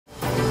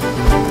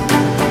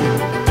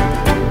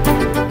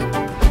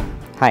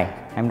Hi,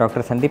 I am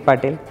Dr. Sandeep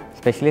Patil,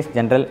 Specialist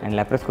General and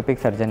Laparoscopic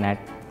Surgeon at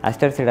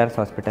Aster Cedars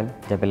Hospital,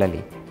 Jebel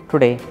Ali.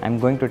 Today, I am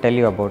going to tell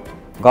you about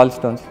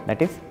gallstones,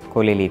 that is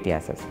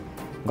Cholelithiasis.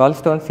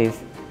 Gallstones is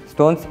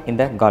stones in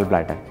the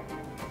gallbladder.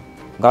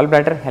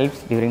 Gallbladder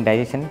helps during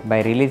digestion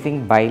by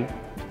releasing bile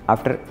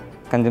after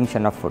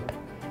consumption of food.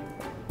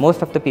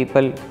 Most of the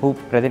people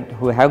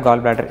who have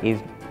gallbladder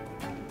is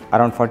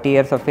around 40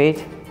 years of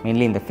age,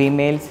 mainly in the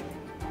females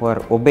who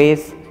are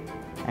obese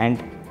and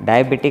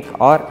diabetic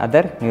or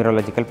other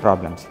neurological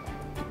problems.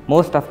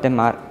 Most of them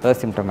are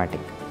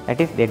asymptomatic,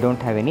 that is they do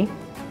not have any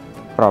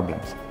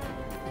problems.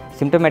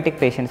 Symptomatic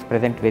patients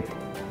present with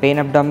pain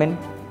abdomen,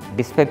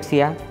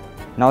 dyspepsia,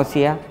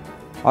 nausea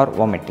or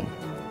vomiting.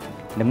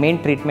 The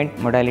main treatment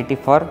modality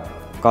for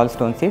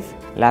gallstones is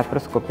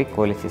laparoscopic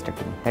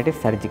cholecystectomy, that is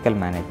surgical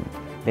management.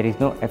 There is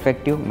no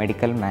effective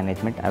medical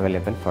management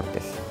available for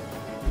this.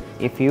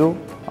 If you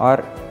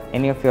or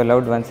any of your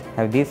loved ones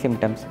have these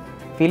symptoms,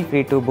 feel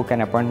free to book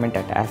an appointment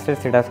at Aster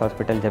Cedars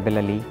Hospital, Jebel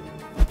Ali.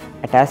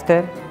 At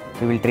Aster,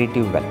 we will treat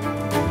you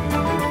well.